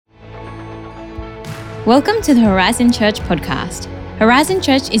Welcome to the Horizon Church podcast. Horizon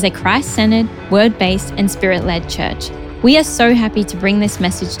Church is a Christ-centered, word-based and spirit-led church. We are so happy to bring this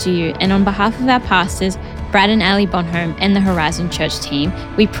message to you, and on behalf of our pastors, Brad and Ali Bonhomme and the Horizon Church team,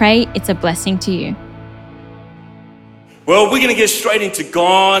 we pray it's a blessing to you. Well, we're going to get straight into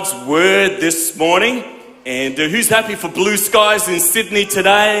God's word this morning. And who's happy for blue skies in Sydney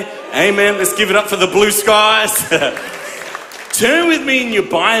today? Amen. Let's give it up for the blue skies. Turn with me in your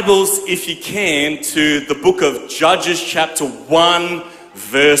Bibles, if you can, to the book of Judges chapter 1,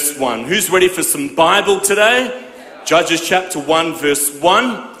 verse 1. Who's ready for some Bible today? Judges chapter 1, verse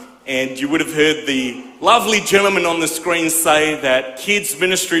 1. And you would have heard the lovely gentleman on the screen say that kids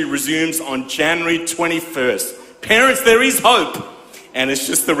ministry resumes on January 21st. Parents, there is hope, and it's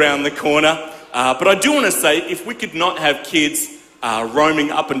just around the corner. But I do want to say, if we could not have kids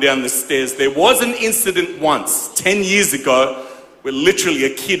roaming up and down the stairs, there was an incident once, 10 years ago, where literally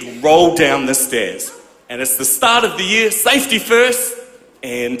a kid rolled down the stairs. And it's the start of the year, safety first.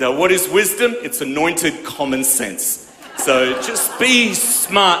 And what is wisdom? It's anointed common sense. So just be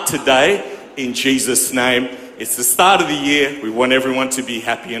smart today in Jesus' name. It's the start of the year. We want everyone to be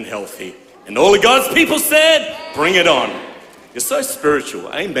happy and healthy. And all of God's people said, bring it on. You're so spiritual.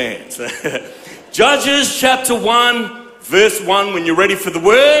 Amen. So, Judges chapter 1, verse 1. When you're ready for the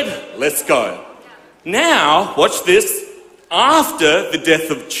word, let's go. Now, watch this. After the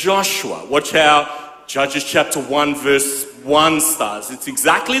death of Joshua, watch how Judges chapter 1, verse 1 starts. It's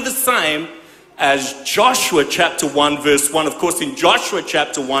exactly the same as Joshua chapter 1, verse 1. Of course, in Joshua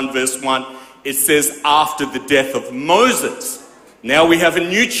chapter 1, verse 1, it says after the death of Moses. Now we have a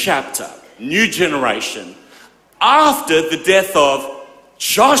new chapter, new generation. After the death of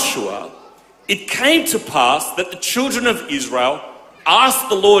Joshua, it came to pass that the children of Israel asked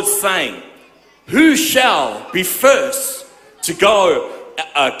the Lord, saying, who shall be first to go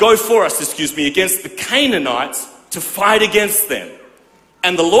for us, against the Canaanites to fight against them?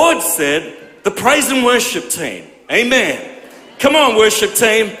 And the Lord said, the praise and worship team. Amen. Come on, worship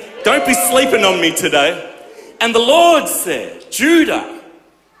team. Don't be sleeping on me today. And the Lord said, Judah.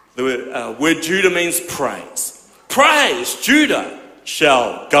 The word Judah means praise. Praise, Judah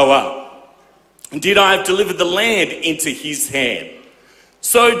shall go up. Indeed, I have delivered the land into his hand.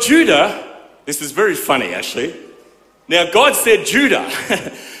 So Judah, this is very funny actually. Now God said Judah,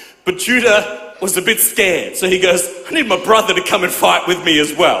 but Judah was a bit scared. So he goes, I need my brother to come and fight with me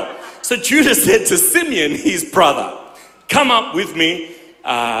as well. So Judah said to Simeon, his brother, come up with me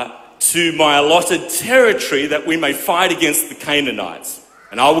to my allotted territory that we may fight against the Canaanites.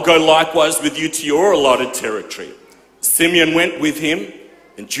 And I will go likewise with you to your allotted territory. Simeon went with him,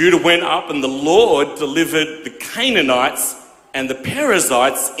 and Judah went up, and the Lord delivered the Canaanites and the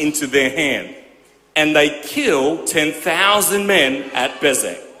Perizzites into their hand. And they killed 10,000 men at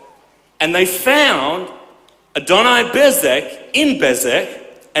Bezek. And they found Adoni-Bezek in Bezek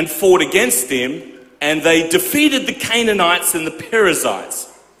and fought against him, and they defeated the Canaanites and the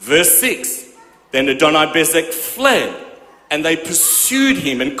Perizzites. Verse 6, then Adoni-Bezek fled, and they pursued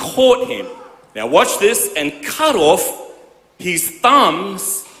him and caught him. Now watch this, and cut off his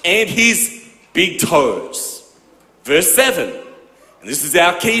thumbs and his big toes. Verse 7, and this is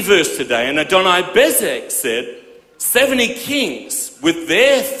our key verse today. And Adoni-Bezek said, 70 kings with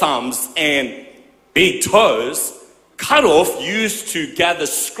their thumbs and big toes cut off used to gather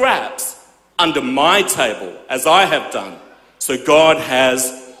scraps under my table, as I have done. So God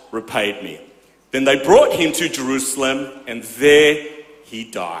has repaid me. Then they brought him to Jerusalem, and there he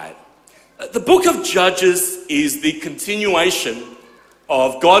died. The book of Judges is the continuation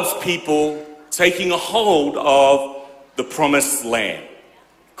of God's people taking a hold of the promised land.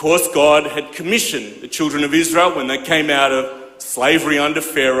 Of course, God had commissioned the children of Israel when they came out of slavery under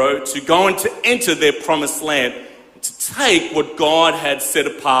Pharaoh to go and to enter their promised land, to take what God had set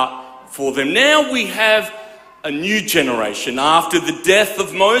apart for them. Now we have a new generation. After the death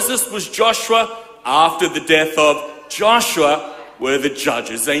of Moses was Joshua. After the death of Joshua were the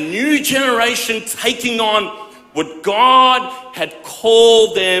judges. A new generation taking on what God had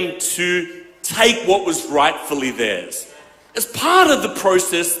called them to take what was rightfully theirs. As part of the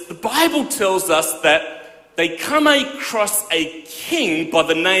process, the Bible tells us that they come across a king by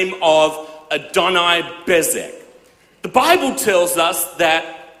the name of Adoni-Bezek. The Bible tells us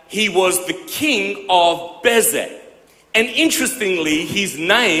that he was the king of Bezek. And interestingly, his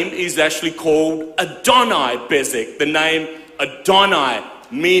name is actually called Adoni-Bezek, the name Adonai,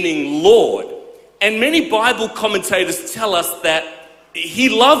 meaning Lord. And many Bible commentators tell us that he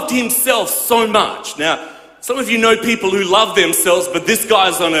loved himself so much. Now, some of you know people who love themselves, but this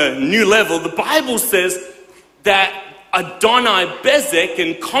guy's on a new level. The Bible says that Adonai-Bezek,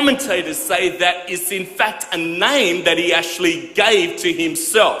 and commentators say that it's in fact a name that he actually gave to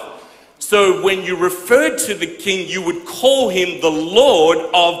himself. So when you referred to the king, you would call him the Lord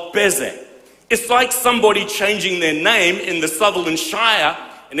of Bezek. It's like somebody changing their name in the Sutherland Shire,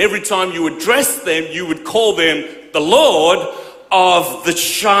 and every time you address them, you would call them the Lord of the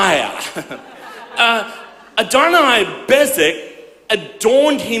Shire. Adonai-Bezek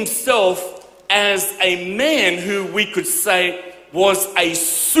adorned himself as a man who we could say was a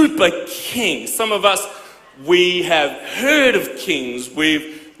super king. Some of us, we have heard of kings,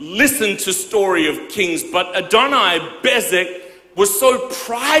 we've listened to story of kings, but Adonai-Bezek was so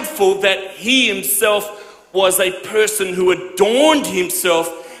prideful that he himself was a person who adorned himself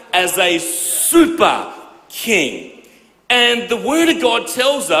as a super king. And the Word of God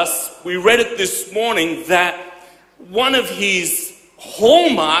tells us, we read it this morning, that one of his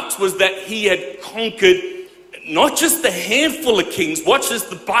hallmarks was that he had conquered not just a handful of kings. Watch this,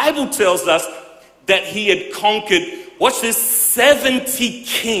 the Bible tells us that he had conquered, watch this, 70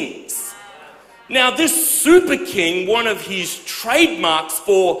 kings. Now this super king, one of his trademarks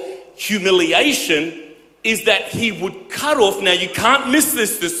for humiliation is that he would cut off, now you can't miss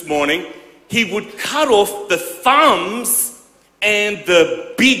this morning, he would cut off the thumbs and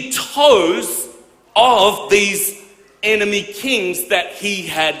the big toes of these enemy kings that he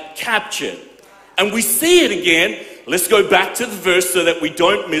had captured. And we see it again. Let's go back to the verse so that we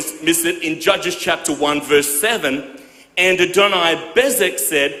don't miss it. In Judges chapter 1 verse 7, and Adonai-Bezek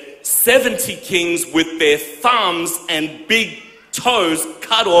said, 70 kings with their thumbs and big toes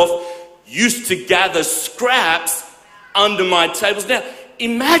cut off used to gather scraps under my tables. Now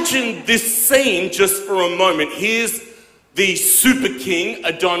imagine this scene just for a moment. Here's the super king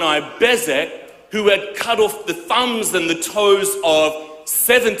Adonai-Bezek, who had cut off the thumbs and the toes of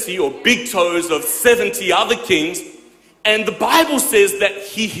 70 or big toes of 70 other kings. And the Bible says that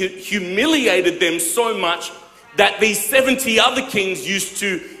he humiliated them so much that these 70 other kings used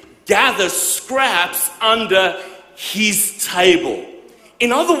to gather scraps under his table.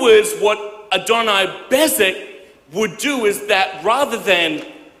 In other words, what Adonai-Bezek would do is that rather than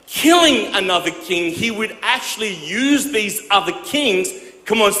killing another king, he would actually use these other kings,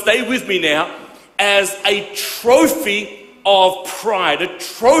 come on, stay with me now, as a trophy of pride, a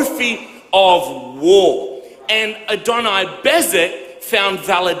trophy of war. And Adonai-Bezek found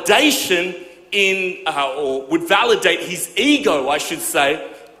validation in, or would validate his ego, I should say,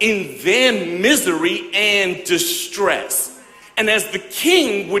 in their misery and distress. And as the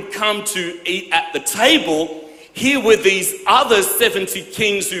king would come to eat at the table, here were these other 70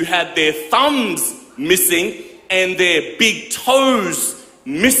 kings who had their thumbs missing and their big toes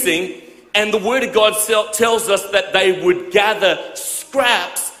missing. And the Word of God tells us that they would gather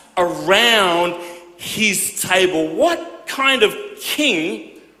scraps around his table. What kind of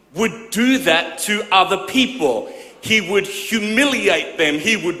king would do that to other people? He would humiliate them.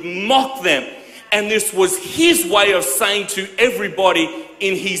 He would mock them. And this was his way of saying to everybody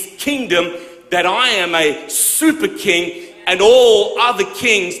in his kingdom that I am a super king, and all other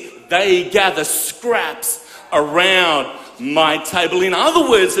kings, they gather scraps around my table. In other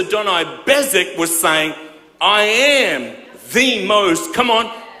words, Adonai-Bezek was saying, I am the most, come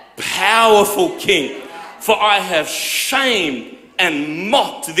on, powerful king, for I have shamed and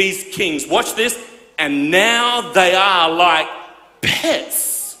mocked these kings. Watch this. And now they are like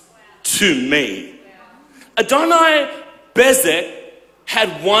pets to me. Adonai-Bezek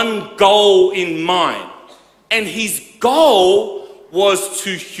had one goal in mind, and his goal was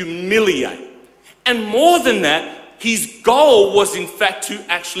to humiliate. And more than that, his goal was in fact to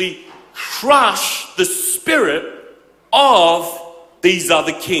actually crush the spirit of these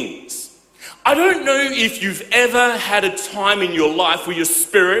other kings. I don't know if you've ever had a time in your life where your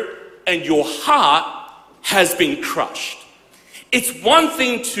spirit and your heart has been crushed. It's one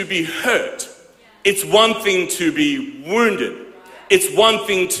thing to be hurt. It's one thing to be wounded. It's one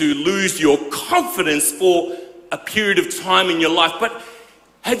thing to lose your confidence for a period of time in your life. But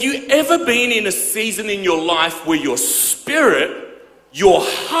have you ever been in a season in your life where your spirit, your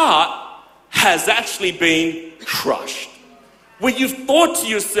heart has actually been crushed? Where you've thought to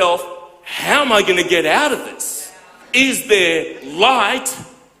yourself, how am I going to get out of this? Is there light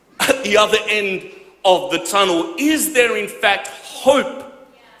at the other end of the tunnel? Is there in fact hope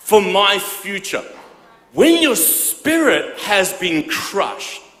for my future? When your spirit has been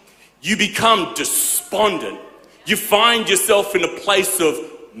crushed, you become despondent. You find yourself in a place of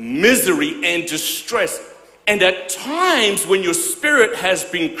misery and distress. And at times when your spirit has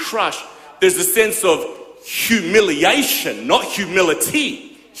been crushed, there's a sense of humiliation, not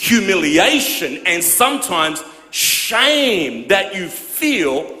humility, humiliation, and sometimes shame that you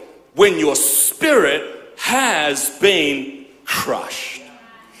feel when your spirit has been crushed.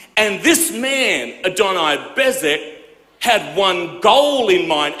 And this man, Adoni-Bezek, had one goal in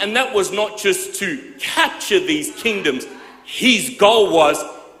mind, and that was not just to capture these kingdoms. His goal was,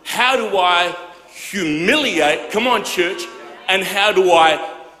 how do I humiliate, come on church, and how do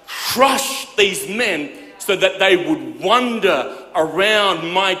I crush these men so that they would wander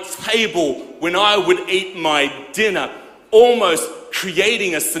around my table when I would eat my dinner, almost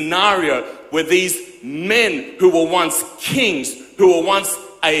creating a scenario where these men who were once kings, who were once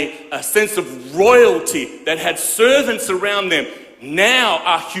a sense of royalty that had servants around them, now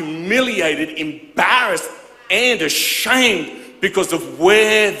are humiliated, embarrassed, and ashamed because of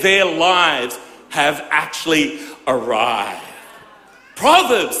where their lives have actually arrived.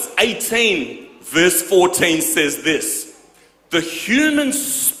 Proverbs 18 verse 14 says this: the human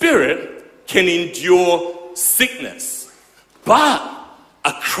spirit can endure sickness, but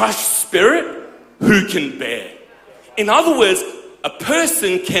a crushed spirit, who can bear? In other words, a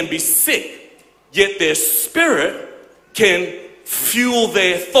person can be sick, yet their spirit can fuel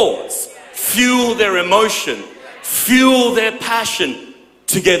their thoughts, fuel their emotion, fuel their passion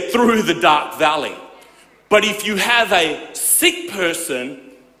to get through the dark valley. But if you have a sick person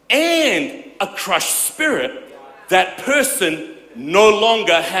and a crushed spirit, that person no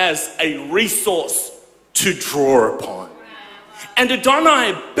longer has a resource to draw upon. And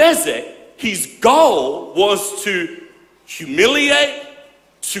Adoni-Bezek, his goal was to humiliate,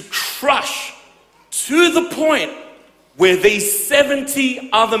 to crush, to the point where these 70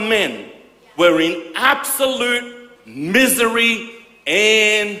 other men were in absolute misery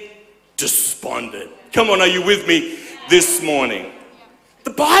and despondent. Come on, are you with me this morning?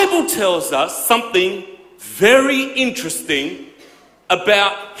 The Bible tells us something very interesting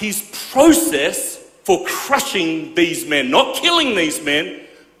about his process for crushing these men. Not killing these men,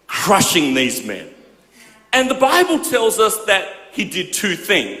 crushing these men. And the Bible tells us that he did two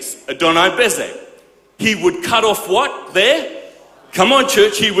things. Adoni-Bezek, he would cut off what? Come on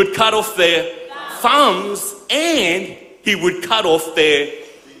church, he would cut off their thumbs, and he would cut off their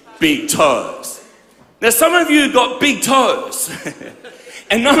big toes. Now some of you got big toes,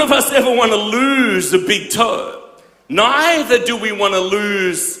 and none of us ever want to lose a big toe. Neither do we want to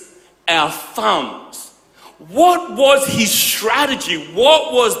lose our thumbs. What was his strategy?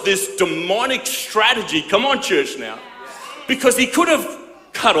 What was this demonic strategy? Come on, church, now. Because he could have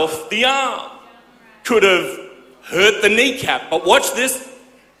cut off the arm, could have hurt the kneecap, but watch this.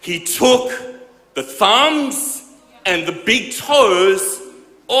 He took the thumbs and the big toes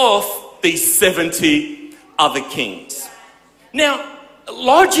off these 70 other kings. Now,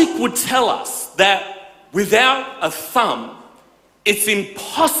 logic would tell us that without a thumb, it's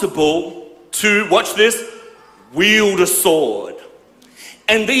impossible to, watch this, wield a sword.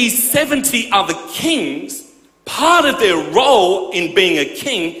 And these 70 other kings, part of their role in being a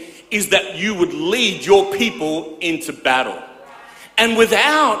king is that you would lead your people into battle. And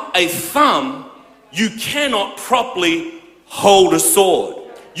without a thumb, you cannot properly hold a sword.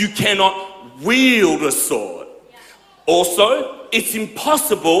 You cannot wield a sword. Also, it's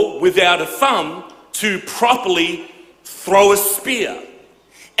impossible without a thumb to properly throw a spear.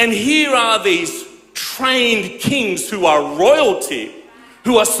 And here are these trained kings who are royalty,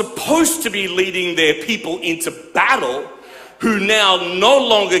 who are supposed to be leading their people into battle, who now no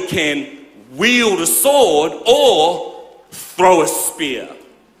longer can wield a sword or throw a spear.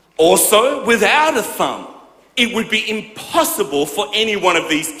 Also, without a thumb, it would be impossible for any one of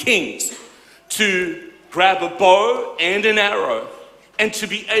these kings to grab a bow and an arrow and to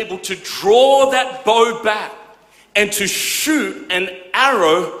be able to draw that bow back and to shoot an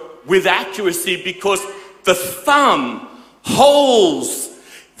arrow with accuracy, because the thumb holds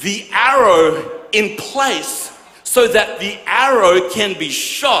the arrow in place so that the arrow can be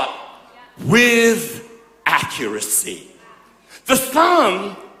shot with accuracy. The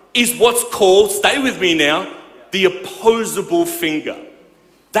thumb is what's called, stay with me now, the opposable finger.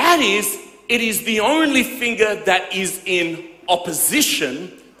 That is, it is the only finger that is in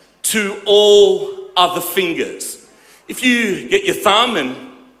opposition to all other fingers. If you get your thumb and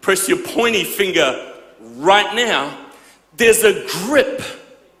press your pointy finger right now, there's a grip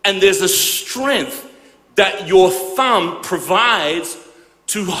and there's a strength that your thumb provides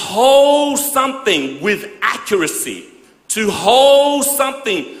to hold something with accuracy, to hold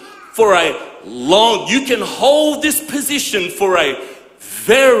something for a long, you can hold this position for a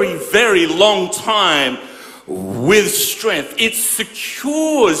very, very long time with strength. It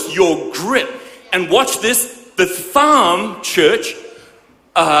secures your grip. And watch this, the thumb, church,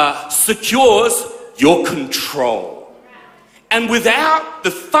 secures your control. And without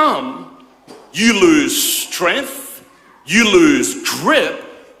the thumb, you lose strength, you lose grip,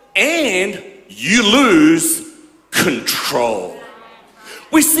 and you lose control.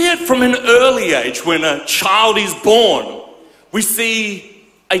 We see it from an early age when a child is born. We see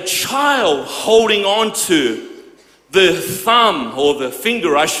a child holding on to the thumb, or the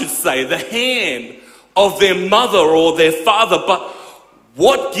finger, I should say, the hand of their mother or their father. But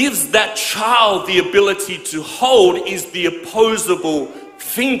what gives that child the ability to hold is the opposable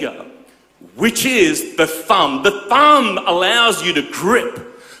finger, which is the thumb. The thumb allows you to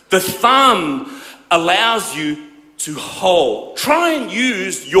grip. The thumb allows you to hold. Try and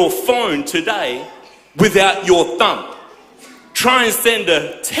use your phone today without your thumb. Try and send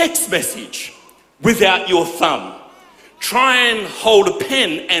a text message without your thumb. Try and hold a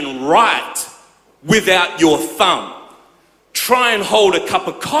pen and write without your thumb. Try and hold a cup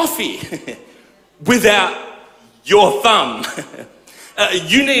of coffee without your thumb.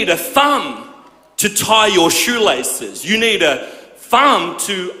 You need a thumb to tie your shoelaces. You need a thumb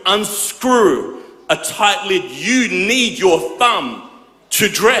to unscrew a tight lid. You need your thumb to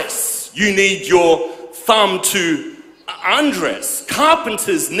dress. You need your thumb to undress.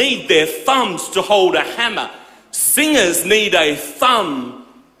 Carpenters need their thumbs to hold a hammer. Singers need a thumb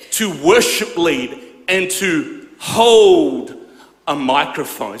to worship lead and to hold a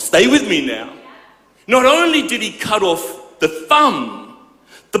microphone. Stay with me now. Not only did he cut off the thumb,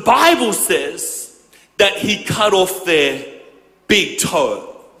 the Bible says that he cut off their big toe.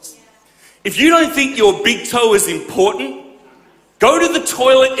 If you don't think your big toe is important, go to the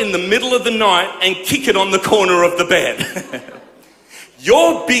toilet in the middle of the night and kick it on the corner of the bed.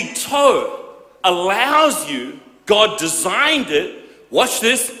 Your big toe allows you, God designed it, watch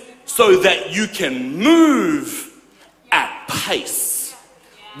this, so that you can move at pace.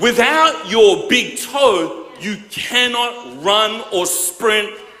 Without your big toe, you cannot run or sprint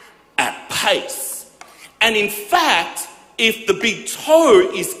at pace. And in fact, if the big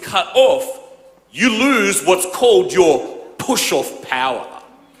toe is cut off, you lose what's called your push-off power.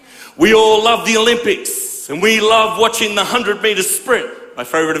 We all love the Olympics, and we love watching the 100-meter sprint, my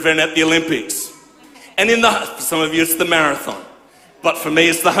favorite event at the Olympics. And for some of you, it's the marathon. But for me,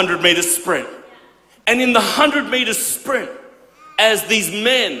 it's the 100-meter sprint. And in the 100-meter sprint, as these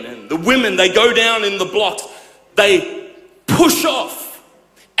men and the women, they go down in the blocks, they push off.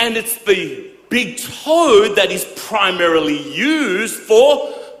 And it's the big toe that is primarily used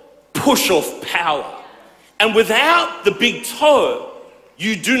for push-off power. And without the big toe,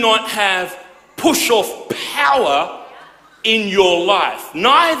 you do not have push-off power in your life.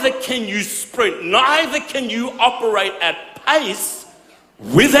 Neither can you sprint, neither can you operate at pace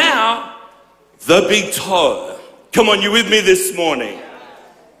without the big toe. Come on, you with me this morning?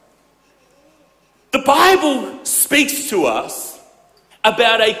 The Bible speaks to us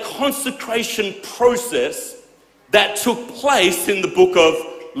about a consecration process that took place in the book of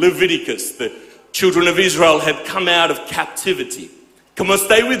Leviticus. The children of Israel had come out of captivity. Come on,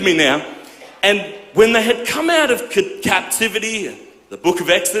 stay with me now. And when they had come out of captivity, the book of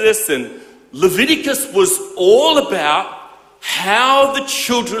Exodus and Leviticus was all about how the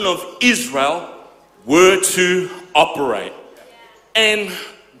children of Israel were to operate. And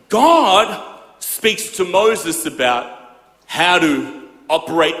God speaks to Moses about how to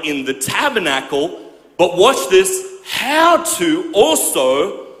operate in the tabernacle, but watch this, how to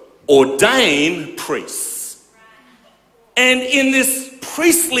also ordain priests. And in this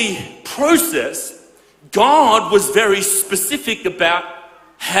priestly process, God was very specific about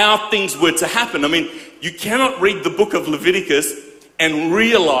how things were to happen. I mean, you cannot read the book of Leviticus and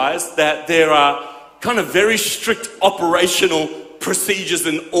realize that there are kind of very strict operational procedures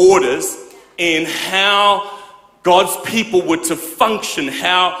and orders in how God's people were to function,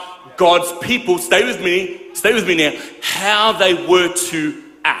 how God's people, stay with me now, how they were to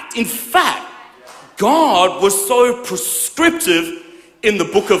act. In fact, God was so prescriptive in the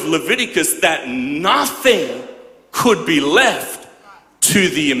book of Leviticus that nothing could be left to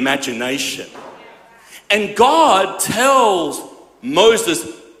the imagination. And God tells Moses,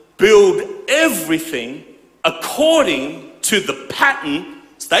 build everything according to the pattern,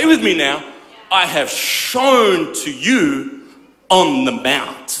 stay with me now, I have shown to you on the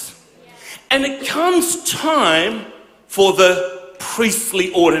mount. And it comes time for the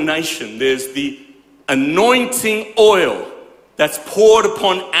priestly ordination. There's the anointing oil that's poured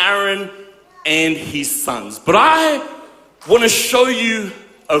upon Aaron and his sons. But I want to show you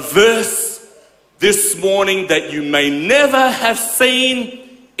a verse this morning that you may never have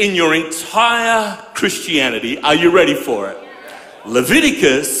seen in your entire Christianity. Are you ready for it?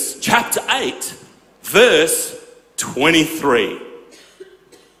 Leviticus chapter 8, verse 23.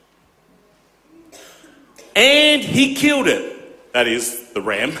 And he killed it, that is, the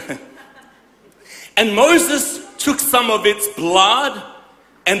ram. And Moses took some of its blood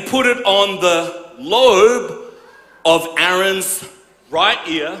and put it on the lobe of Aaron's right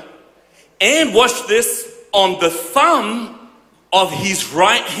ear, and watch this, on the thumb of his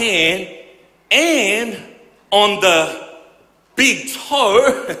right hand, and on the big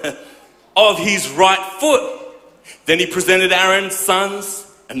toe of his right foot. Then he presented Aaron's sons,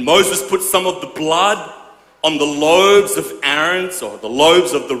 and Moses put some of the blood on the lobes of Aaron's, or the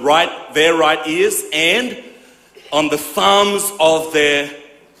lobes of their right ears, and on the thumbs of their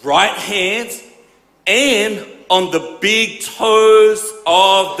right hands, and on the big toes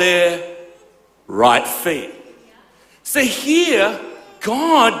of their right feet. So here,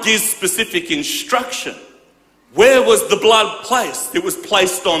 God gives specific instruction. Where was the blood placed? It was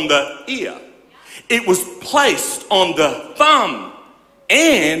placed on the ear. It was placed on the thumb.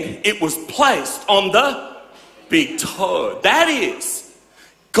 And it was placed on the big toe. That is,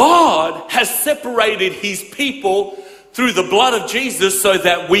 God has separated his people through the blood of Jesus so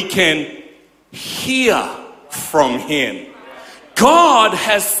that we can hear from him. God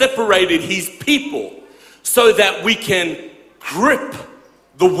has separated his people so that we can grip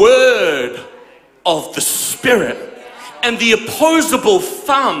the word of the Spirit. And the opposable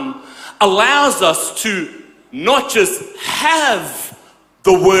thumb allows us to not just have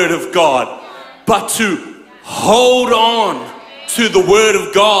the word of God, but to hold on to the word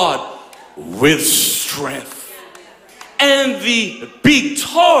of God with strength. And the big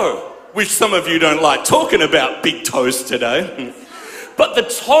toe, which some of you don't like talking about big toes today, but the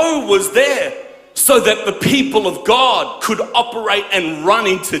toe was there so that the people of God could operate and run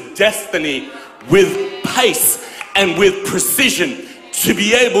into destiny with pace and with precision, to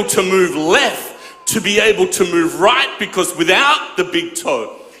be able to move left, to be able to move right, because without the big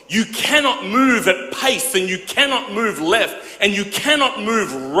toe, you cannot move at pace, and you cannot move left, and you cannot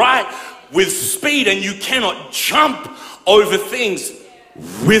move right with speed, and you cannot jump over things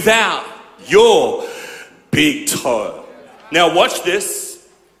without your big toe. Now watch this.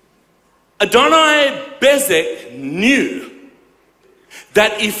 Adoni-Bezek knew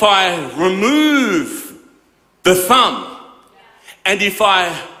that if I remove the thumb, and if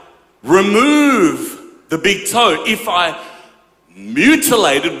I remove the big toe, if I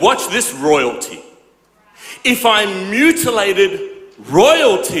mutilated, watch this, royalty. If I mutilated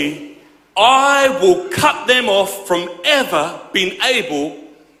royalty, I will cut them off from ever being able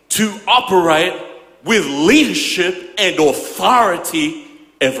to operate with leadership and authority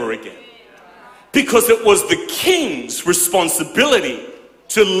ever again. Because it was the king's responsibility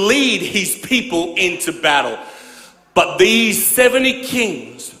to lead his people into battle. But these 70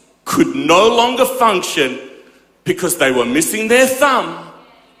 kings could no longer function because they were missing their thumbs,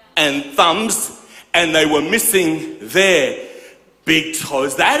 and they were missing their big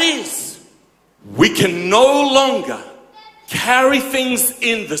toes. That is, we can no longer carry things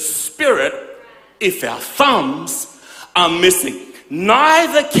in the Spirit if our thumbs are missing.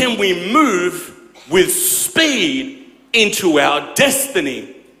 Neither can we move with speed into our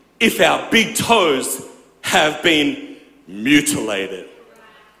destiny if our big toes have been mutilated.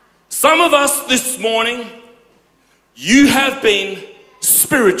 Some of us this morning, you have been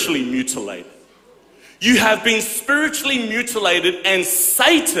spiritually mutilated. You have been spiritually mutilated, and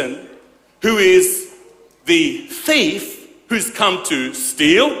Satan, who is the thief, who's come to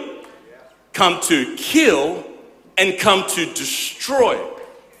steal, come to kill, and come to destroy,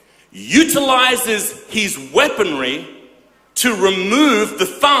 utilizes his weaponry to remove the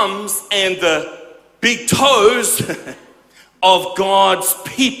thumbs and the big toes of God's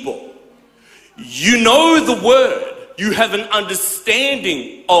people. You know the word. You have an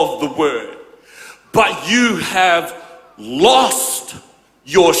understanding of the word. But you have lost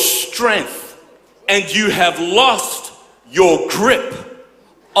your strength, and you have lost your grip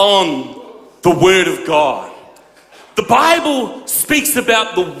on the word of God. The Bible speaks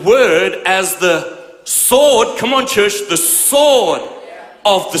about the word as the sword, come on church, the sword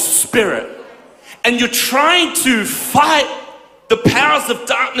of the Spirit. And you're trying to fight the powers of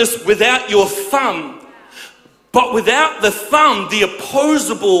darkness without your thumb. But without the thumb, the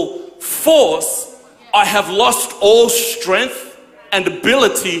opposable force, I have lost all strength and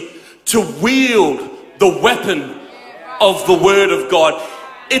ability to wield the weapon of the word of God.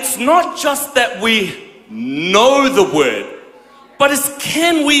 It's not just that we know the word, but it's,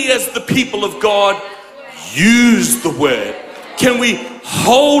 can we as the people of God use the word? Can we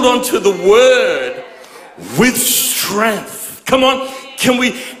hold on to the word with strength? Come on, can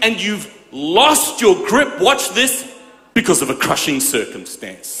we? And you've lost your grip, watch this, because of a crushing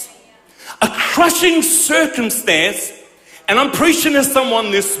circumstance. A crushing circumstance, and I'm preaching to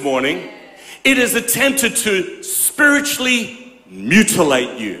someone this morning, it has attempted to spiritually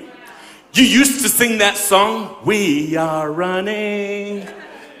mutilate you. You used to sing that song, "We are running,"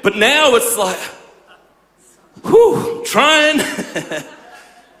 but now it's like, whew, trying.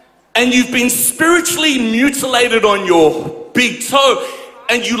 And you've been spiritually mutilated on your big toe,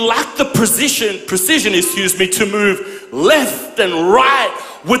 and you lack the precision, to move left and right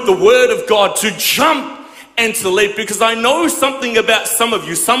with the word of God, to jump and to leap. Because I know something about some of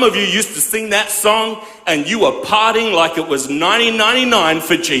you. Some of you used to sing that song and you were partying like it was 1999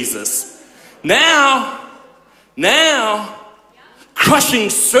 for Jesus. Now, crushing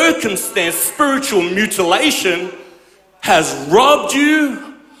circumstance, spiritual mutilation has robbed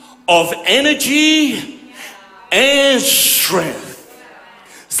you of energy and strength.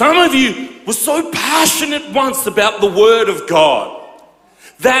 Some of you were so passionate once about the Word of God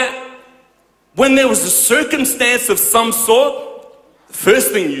that when there was a circumstance of some sort, the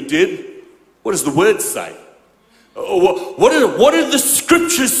first thing you did, what does the Word say? What did the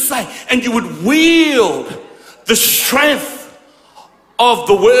Scriptures say? And you would wield the strength of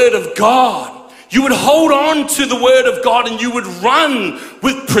the Word of God. You would hold on to the Word of God and you would run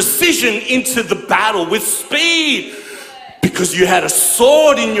with precision into the battle, with speed, because you had a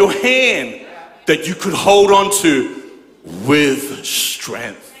sword in your hand that you could hold on to with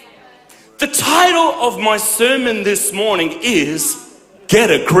strength. The title of my sermon this morning is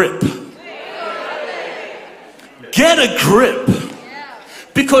Get a Grip. Get a grip.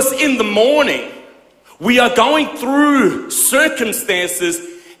 Because in the morning, we are going through circumstances,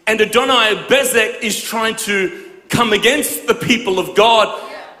 and Adonai-Bezek is trying to come against the people of God.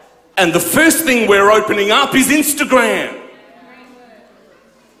 And the first thing we're opening up is Instagram.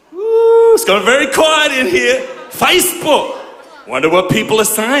 Ooh, it's gone very quiet in here. Facebook. Wonder what people are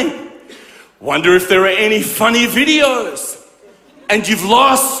saying. Wonder if there are any funny videos. And you've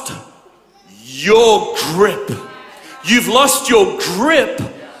lost your grip. You've lost your grip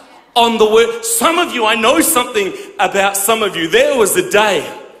on the word. Some of you, I know something about some of you. There was a day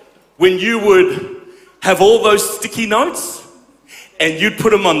when you would have all those sticky notes and you'd put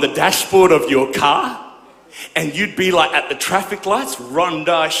them on the dashboard of your car and you'd be like at the traffic lights,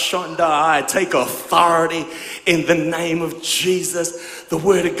 Rhonda, Shonda, I take authority in the name of Jesus. The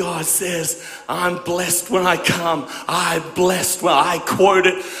Word of God says, I'm blessed when I come. I'm blessed when I quote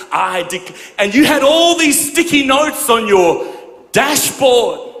it. And you had all these sticky notes on your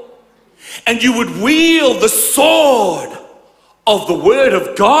dashboard and you would wield the sword of the Word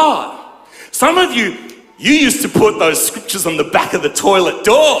of God. Some of you used to put those scriptures on the back of the toilet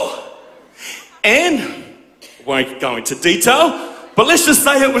door. And I won't go into detail, but let's just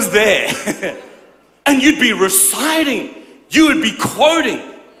say it was there. And you'd be reciting, you would be quoting,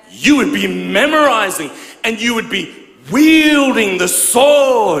 you would be memorizing, and you would be wielding the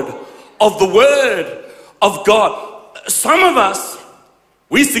sword of the Word of God. Some of us,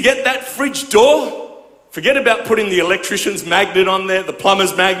 we used to get that fridge door. Forget about putting the electrician's magnet on there, the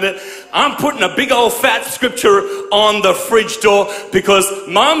plumber's magnet. I'm putting a big old fat scripture on the fridge door because,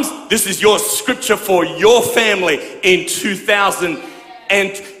 mums, this is your scripture for your family in 2000.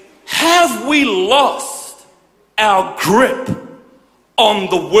 And have we lost our grip on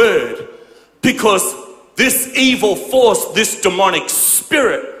the Word because this evil force, this demonic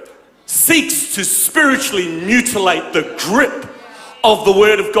spirit, seeks to spiritually mutilate the grip of the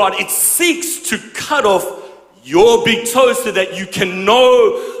Word of God? It seeks to cut off your big toe so that you can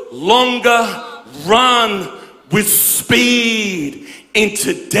no longer run with speed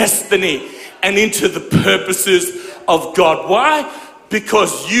into destiny and into the purposes of God. Why?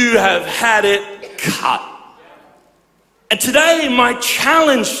 Because you have had it cut. And today my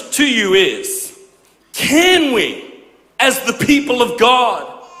challenge to you is, can we, as the people of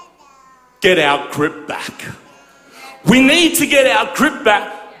God, get our grip back? We need to get our grip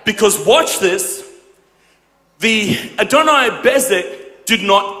back because, watch this, the Adonai-Bezek did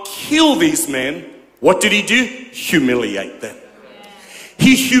not kill these men. What did he do? Humiliate them.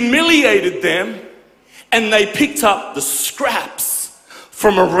 He humiliated them and they picked up the scraps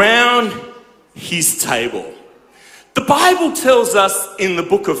from around his table. The Bible tells us in the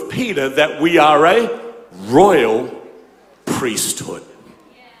book of Peter that we are a royal priesthood.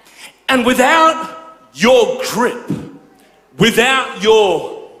 And without your grip, without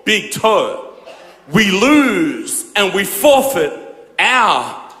your big toe, we lose and we forfeit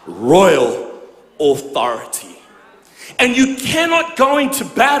our royal authority. And you cannot go into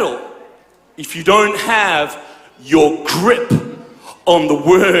battle if you don't have your grip on the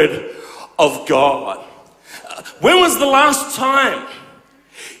Word of God. When was the last time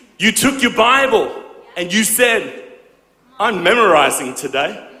you took your Bible and you said, I'm memorizing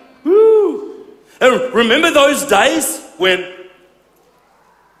today? Woo! And remember those days when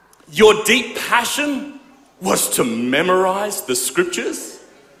your deep passion was to memorize the scriptures?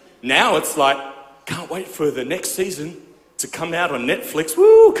 Now it's like, can't wait for the next season to come out on Netflix.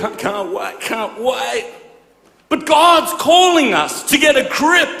 Woo, can't wait. But God's calling us to get a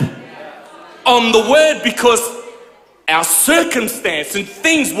grip on the word, because our circumstance and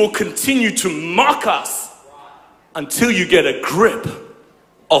things will continue to mock us until you get a grip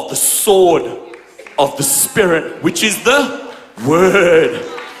of the sword of the Spirit, which is the Word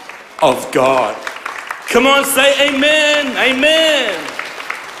of God. Come on, say amen, amen.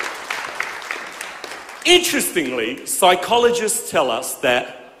 Interestingly, psychologists tell us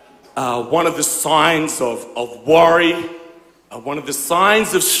that one of the signs of worry, one of the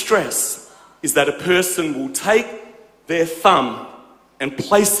signs of stress, is that a person will take their thumb and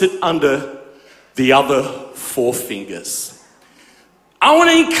place it under the other four fingers. I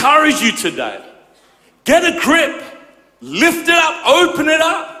want to encourage you today. Get a grip, lift it up, open it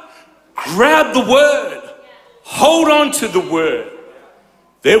up, grab the word, hold on to the word.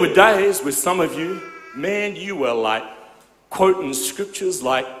 There were days with some of you, man, you were like quoting scriptures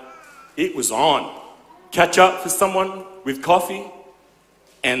like it was on. Catch up for someone with coffee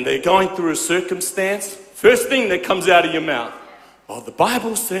and they're going through a circumstance. First thing that comes out of your mouth, oh, the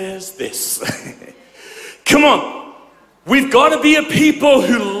Bible says this. Come on. We've got to be a people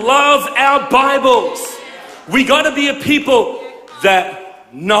who love our Bibles. We got to be a people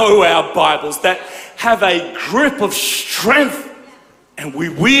that know our Bibles, that have a grip of strength, and we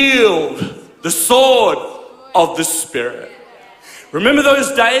wield the sword of the Spirit. Remember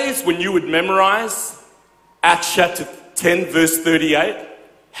those days when you would memorize Acts chapter 10, verse 38,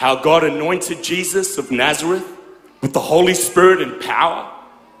 how God anointed Jesus of Nazareth with the Holy Spirit and power,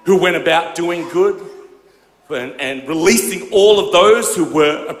 who went about doing good and releasing all of those who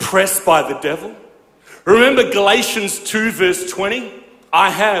were oppressed by the devil? Remember Galatians 2, verse 20, I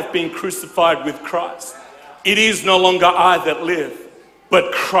have been crucified with Christ. It is no longer I that live,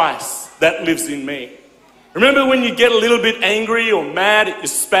 but Christ that lives in me. Remember when you get a little bit angry or mad at your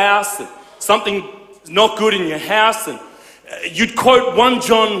spouse and something is not good in your house, and you'd quote 1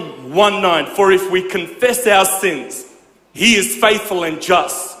 John 1:9, for if we confess our sins, he is faithful and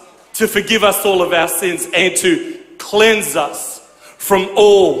just to forgive us all of our sins and to cleanse us from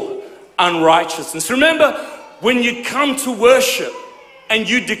all unrighteousness. Remember when you come to worship and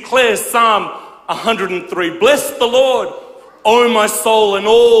you declare Psalm 103, bless the Lord, O my soul, and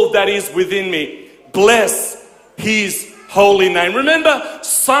all that is within me. Bless his holy name. Remember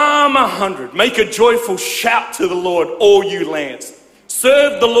Psalm 100, make a joyful shout to the Lord, all you lands.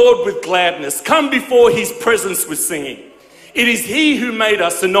 Serve the Lord with gladness. Come before his presence with singing. It is he who made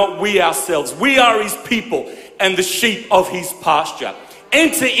us and not we ourselves. We are his people and the sheep of his pasture.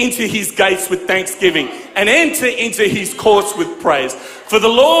 Enter into his gates with thanksgiving and enter into his courts with praise. For the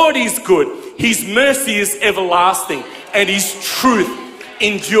Lord is good. His mercy is everlasting and his truth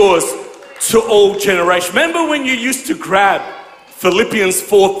endures to all generations. Remember when you used to grab Philippians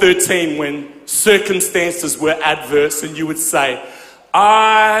 4:13 when circumstances were adverse and you would say,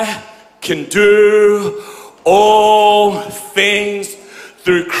 I can do all things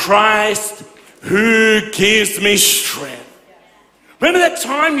through Christ who gives me strength. Remember that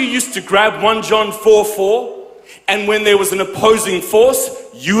time you used to grab 1 John 4:4 and when there was an opposing force,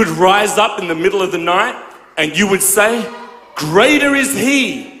 you would rise up in the middle of the night and you would say, greater is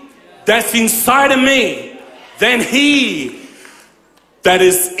he that's inside of me than he that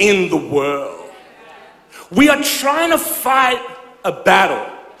is in the world. We are trying to fight a battle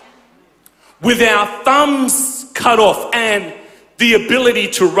with our thumbs cut off and the ability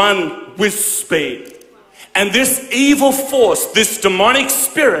to run with speed. And this evil force, this demonic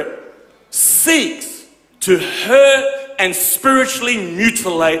spirit, seeks to hurt and spiritually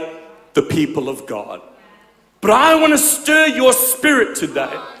mutilate the people of God. But I want to stir your spirit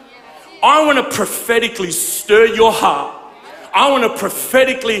today. I want to prophetically stir your heart. I want to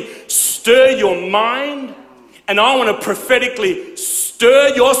prophetically stir your mind. And I want to prophetically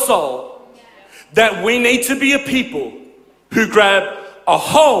stir your soul. That we need to be a people who grab a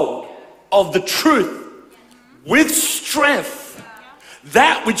hold of the truth with strength,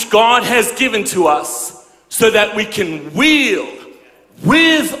 that which God has given to us, so that we can wield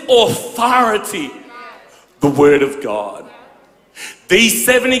with authority the word of God. These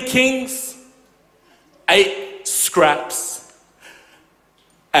 70 kings ate scraps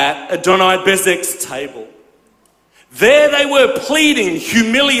at Adonai-Bezek's table. There they were, pleading,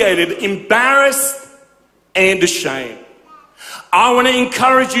 humiliated, embarrassed, and ashamed. I want to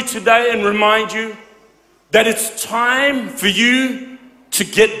encourage you today and remind you that it's time for you to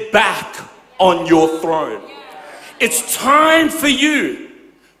get back on your throne. It's time for you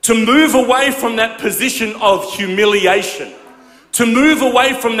to move away from that position of humiliation, to move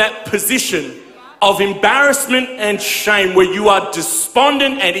away from that position of embarrassment and shame where you are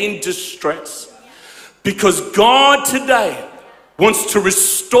despondent and in distress. Because God today wants to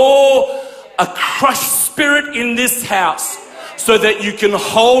restore a crushed spirit in this house so that you can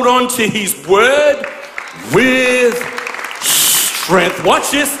hold on to His word with strength.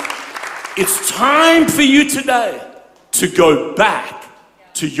 Watch this. It's time for you today to go back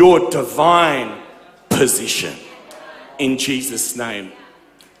to your divine position in Jesus' name.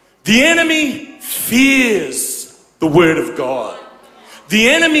 The enemy fears the word of God. The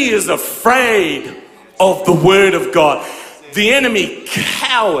enemy is afraid of the word of God. The enemy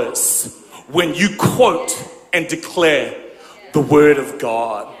cowers when you quote and declare the word of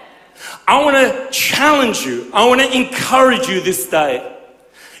God. I want to challenge you. I want to encourage you this day.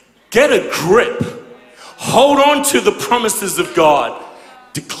 Get a grip. Hold on to the promises of God.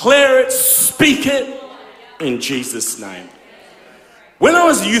 Declare it, speak it in Jesus' name. When I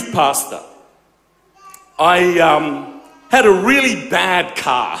was a youth pastor, I had a really bad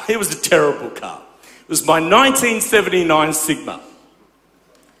car. It was a terrible car. It was my 1979 Sigma.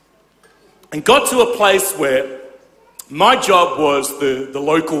 And got to a place where my job was the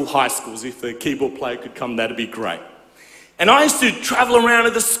local high schools. If the keyboard player could come, that'd be great. And I used to travel around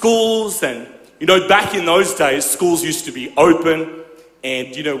to the schools, and, you know, back in those days, schools used to be open,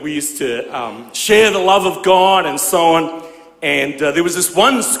 and, you know, we used to share the love of God and so on. And there was this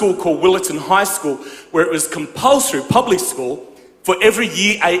one school called Willetton High School where it was compulsory, public school, for every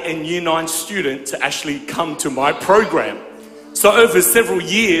Year 8 and Year 9 student to actually come to my program. So over several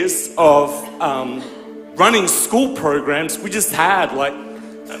years of running school programs, we just had like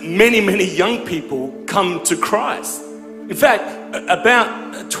many young people come to Christ. In fact,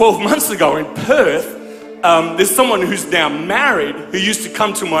 about 12 months ago in Perth, there's someone who's now married who used to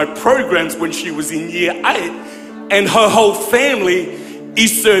come to my programs when she was in Year 8, and her whole family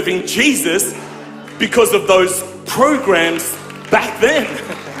is serving Jesus because of those programs back then.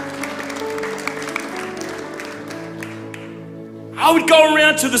 I would go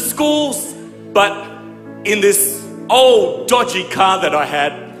around to the schools, but in this old dodgy car that I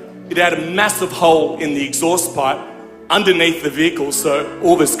had, it had a massive hole in the exhaust pipe underneath the vehicle, so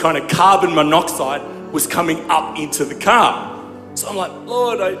all this kind of carbon monoxide was coming up into the car. So I'm like,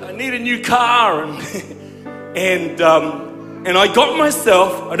 Lord, I need a new car, and I got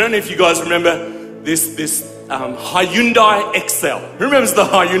myself, I don't know if you guys remember this Hyundai Excel. Who remembers the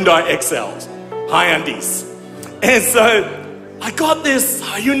Hyundai Excels? Hyundais. And so I got this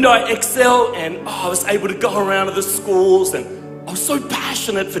Hyundai Excel, and I was able to go around to the schools, and I was so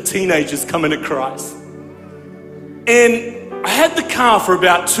passionate for teenagers coming to Christ. And I had the car for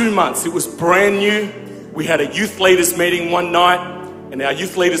about 2 months. It was brand new. We had a youth leaders meeting one night, and our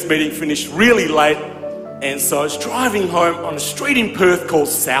youth leaders meeting finished really late. And so I was driving home on a street in Perth called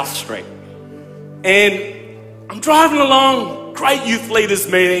South Street. And I'm driving along, great youth leaders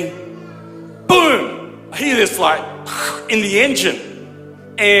meeting. Boom! I hear this like in the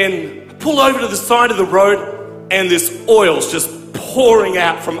engine. And I pull over to the side of the road, and this oil's just pouring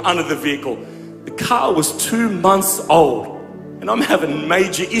out from under the vehicle. The car was 2 months old, and I'm having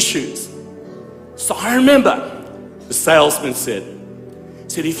major issues. So I remember the salesman said,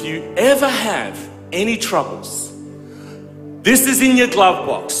 if you ever have any troubles, this is in your glove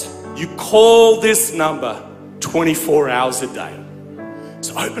box. You call this number 24 hours a day.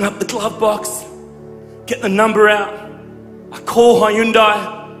 So I open up the glove box, get the number out. I call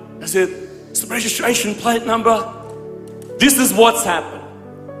Hyundai. I said, it's the registration plate number. This is what's happened.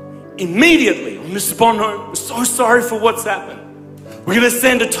 Immediately, Mr. Bonhomme, we're so sorry for what's happened. We're going to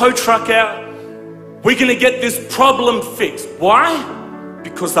send a tow truck out. We're going to get this problem fixed. Why?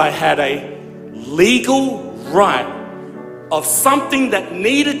 Because I had a legal right of something that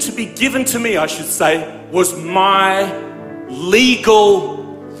needed to be given to me, I should say, was my legal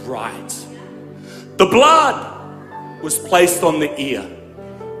right. The blood was placed on the ear.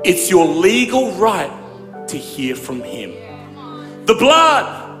 It's your legal right to hear from Him. The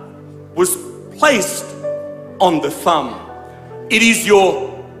blood was placed on the thumb. It is your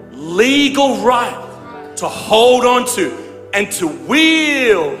legal right to hold on to and to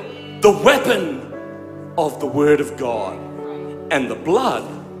wield the weapon of the Word of God. And the blood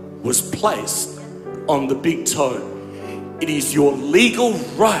was placed on the big toe. It is your legal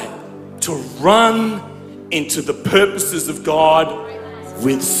right to run into the purposes of God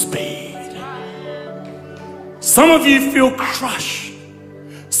with speed. Some of you feel crushed.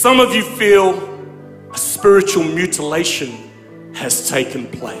 Some of you feel a spiritual mutilation has taken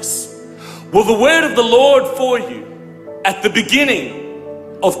place. Well, the word of the Lord for you at the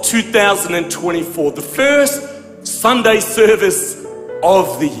beginning of 2024, the first Sunday service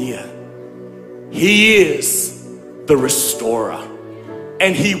of the year, He is the restorer.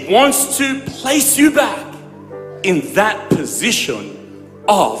 And He wants to place you back in that position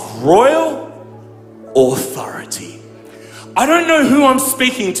of royal authority. I don't know who I'm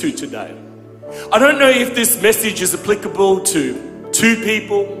speaking to today. I don't know if this message is applicable to 2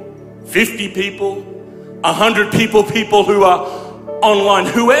 people, 50 people, 100 people, people who are online.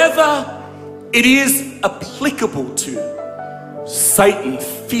 Whoever it is applicable to, Satan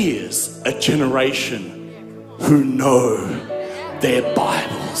fears a generation who know their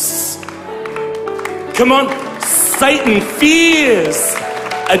Bibles. Come on, Satan fears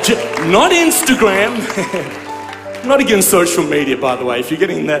not Instagram, not against social media, by the way. If you're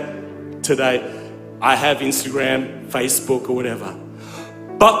getting that today, I have Instagram, Facebook, or whatever.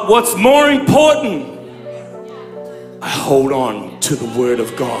 But what's more important, I hold on to the Word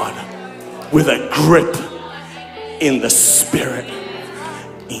of God with a grip in the Spirit,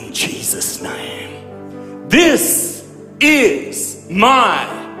 in Jesus' name. This is my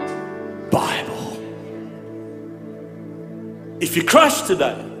Bible. If you're crushed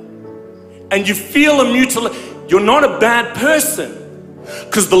today and you feel a mutilation, you're not a bad person,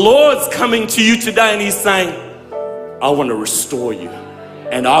 because the Lord's coming to you today and He's saying, I want to restore you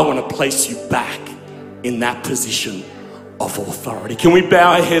and I want to place you back in that position of authority. Can we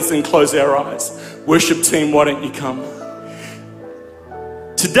bow our heads and close our eyes? Worship team, why don't you come?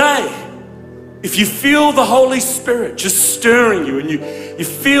 Today, if you feel the Holy Spirit just stirring you and you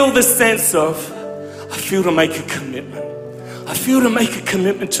feel the sense of, I feel to make a commitment. I feel to make a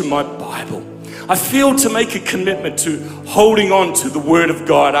commitment to my Bible. I feel to make a commitment to holding on to the Word of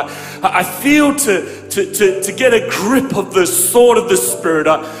God. I feel to get a grip of the sword of the Spirit.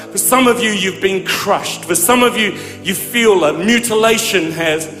 For some of you, you've been crushed. For some of you, you feel a mutilation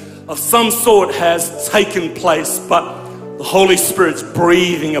of some sort has taken place, but the Holy Spirit's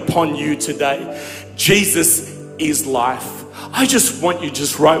breathing upon you today. Jesus is life. I just want you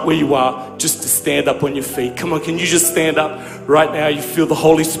just right where you are, just to stand up on your feet. Come on, can you just stand up right now? You feel the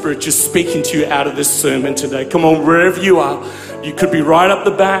Holy Spirit just speaking to you out of this sermon today. Come on, wherever you are. You could be right up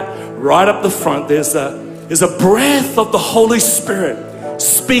the back, right up the front. There's a breath of the Holy Spirit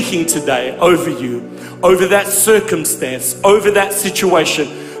speaking today over you, over that circumstance, over that situation.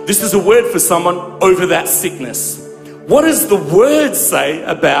 This is a word for someone over that sickness. What does the Word say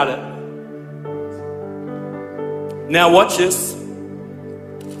about it? Now watch this.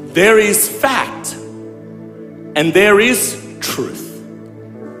 There is fact and there is truth.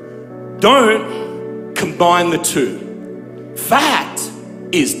 Don't combine the two. Fact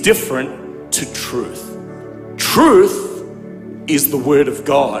is different to truth. Truth is the Word of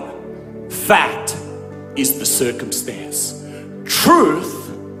God. Fact is the circumstance. Truth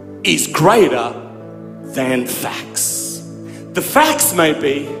is greater than facts. The facts may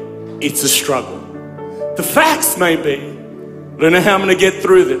be, it's a struggle. The facts may be, I don't know how I'm going to get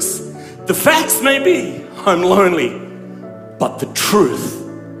through this. The facts may be, I'm lonely. But the truth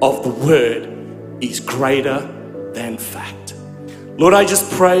of the Word is greater than fact. Lord, I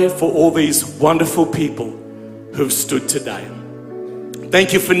just pray for all these wonderful people who've stood today.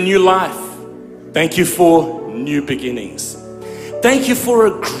 Thank you for new life. Thank you for new beginnings. Thank you for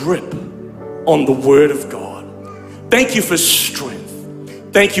a grip on the Word of God. Thank you for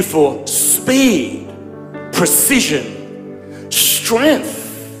strength. Thank you for speed, precision, strength.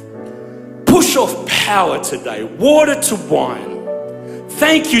 Push off power today, water to wine.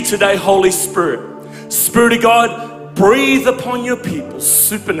 Thank you today, Holy Spirit. Spirit of God, breathe upon your people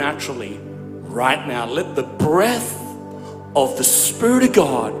supernaturally right now. Let the breath of the Spirit of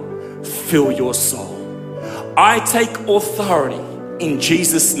God fill your soul. I take authority in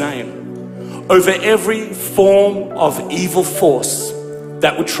Jesus' name over every form of evil force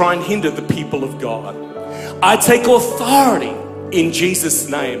that would try and hinder the people of God. I take authority in Jesus'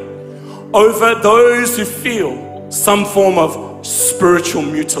 name over those who feel some form of spiritual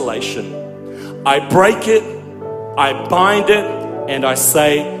mutilation. I break it, I bind it, and I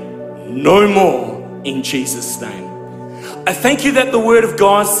say no more in Jesus' name. I thank you that the Word of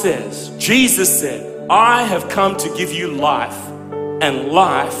God says, Jesus said, I have come to give you life and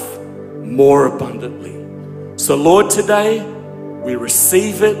life more abundantly. So Lord, today we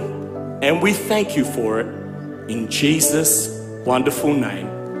receive it and we thank you for it in Jesus' wonderful name.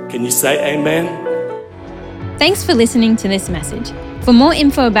 Can you say amen? Thanks for listening to this message. For more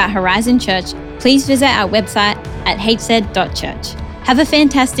info about Horizon Church, please visit our website at hz.church. Have a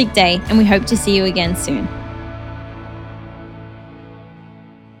fantastic day, and we hope to see you again soon.